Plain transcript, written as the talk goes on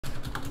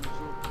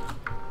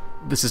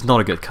This is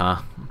not a good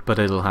car, but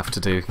it'll have to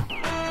do.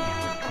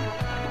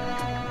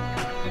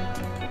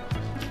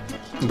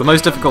 The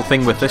most difficult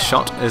thing with this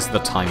shot is the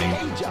timing.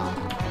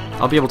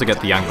 I'll be able to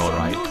get the angle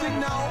right.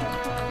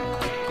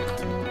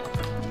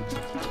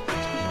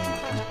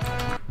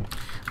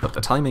 But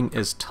the timing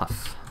is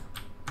tough.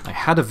 I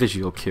had a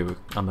visual cue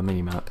on the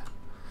minimap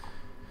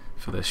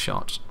for this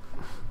shot.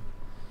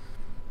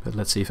 But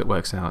let's see if it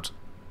works out.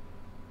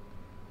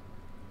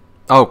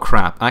 Oh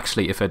crap,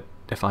 actually if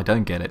I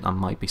don't get it, I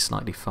might be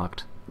slightly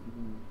fucked.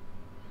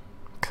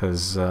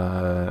 Because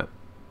I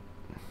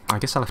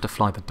guess I'll have to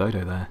fly the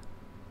Dodo there.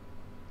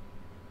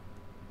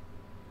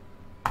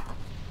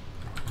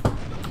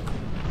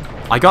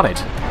 I got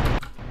it!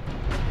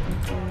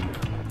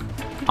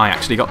 I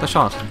actually got the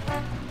shot.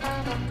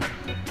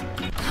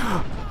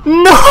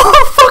 No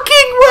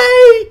fucking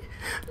way!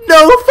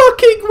 No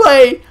fucking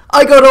way!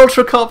 I got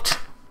ultra copped!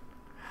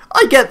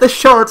 I get the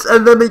shot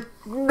and then the...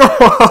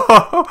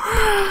 No!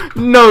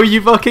 No, you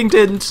fucking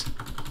didn't!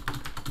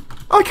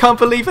 I can't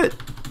believe it!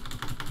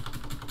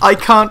 I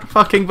can't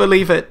fucking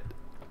believe it!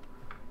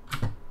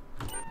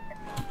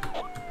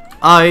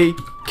 I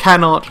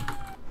cannot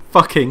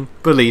fucking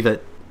believe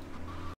it.